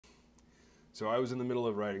So I was in the middle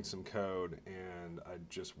of writing some code, and I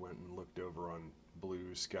just went and looked over on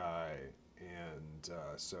Blue Sky, and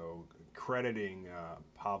so crediting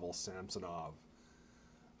Pavel Samsonov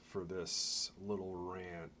for this little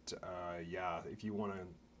rant. Yeah, if you want to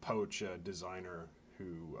poach a designer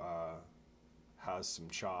who has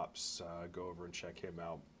some chops, go over and check him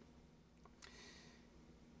out.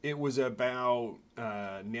 It was about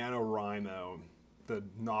NaNoWriMo, the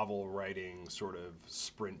novel writing sort of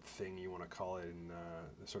sprint thing you want to call it, in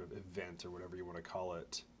the sort of event or whatever you want to call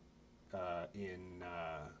it, in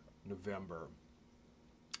November.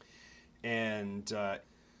 And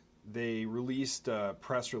they released a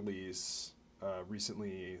press release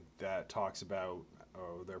recently that talks about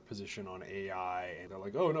their position on AI, and they're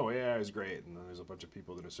like, oh no, AI is great, and then there's a bunch of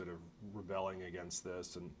people that are sort of rebelling against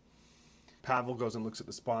this. And Pavel goes and looks at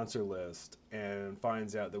the sponsor list and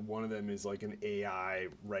finds out that one of them is like an AI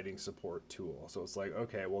writing support tool. So it's like,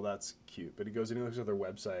 okay, well, that's cute. But he goes and he looks at their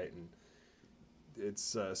website, and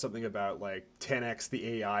it's something about like 10x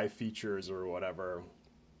the AI features or whatever.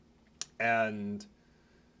 And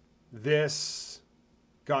this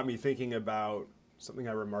got me thinking about something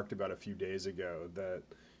I remarked about a few days ago, that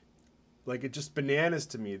like it just bananas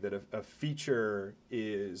to me that a feature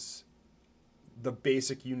is the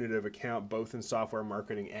basic unit of account both in software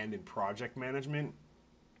marketing and in project management,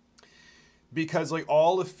 because like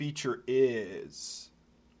all a feature is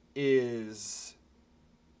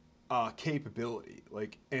capability,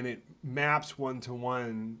 like, and it maps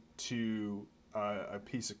one-to-one to a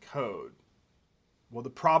piece of code. Well, the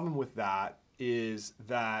problem with that is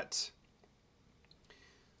that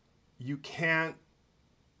you can't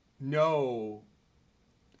know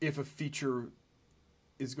if a feature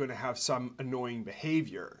is going to have some annoying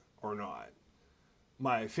behavior or not.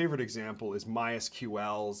 My favorite example is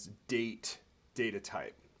MySQL's date data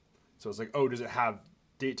type. So it's like, oh, does it have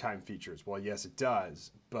date time features? Well, yes, it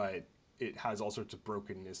does, but it has all sorts of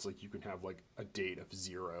brokenness. Like you can have like a date of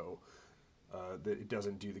 0, that it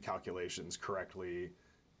doesn't do the calculations correctly,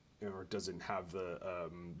 or it doesn't have the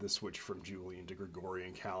switch from Julian to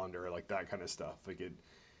Gregorian calendar, like that kind of stuff. Like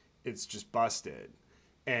it's just busted.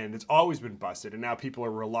 And it's always been busted, and now people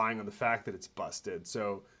are relying on the fact that it's busted.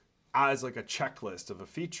 So as like a checklist of a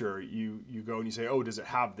feature, you go and you say, oh, does it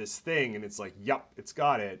have this thing? And it's like, yep, it's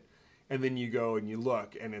got it. And then you go and you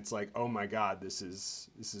look, and it's like, oh my God, this is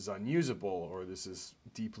unusable, or this is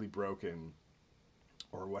deeply broken,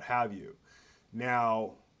 or what have you.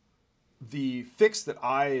 Now, the fix that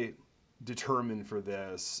I determined for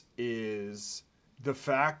this is the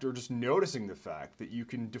fact, or just noticing the fact, that you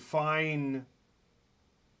can define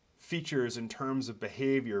features in terms of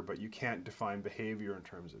behavior, but you can't define behavior in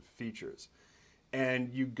terms of features. And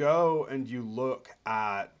you go and you look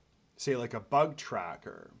at, say, like a bug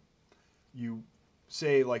tracker. You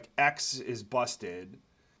say like X is busted,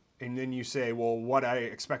 and then you say, well, what I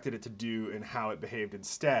expected it to do and how it behaved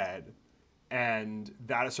instead. And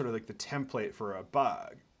that is sort of like the template for a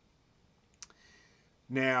bug.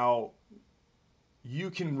 Now,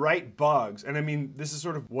 you can write bugs, and I mean, this is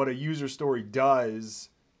sort of what a user story does.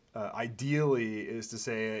 Ideally, is to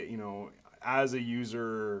say, you know, as a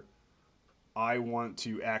user, I want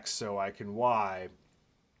to X so I can Y.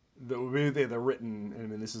 The way that they're written, and I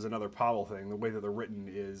mean, this is another Pavel thing, the way that they're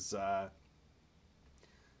written is,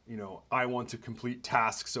 you know, I want to complete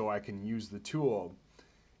tasks so I can use the tool.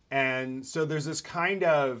 And so there's this kind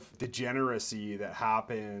of degeneracy that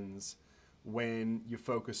happens when you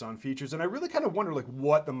focus on features. And I really kind of wonder like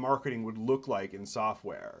what the marketing would look like in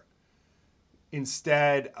software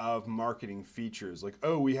instead of marketing features. Like,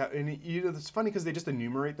 oh, we have, and you know, it's funny because they just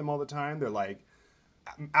enumerate them all the time. They're like,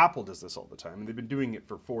 Apple does this all the time, and they've been doing it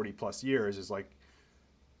for 40 plus years. Is like,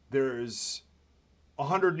 there's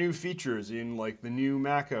 100 new features in like the new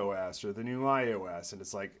Mac OS or the new iOS, and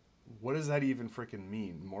it's like, what does that even freaking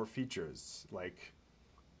mean? More features, like,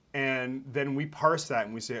 and then we parse that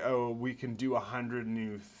and we say, oh, we can do 100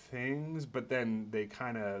 new things, but then they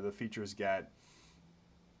kind of, the features get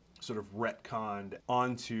sort of retconned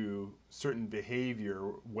onto certain behavior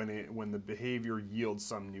when the behavior yields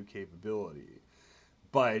some new capability.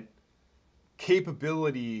 But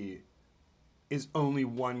capability is only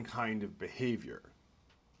one kind of behavior.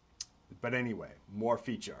 But anyway, more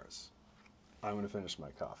feecharz. I'm going to finish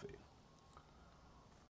my coffee.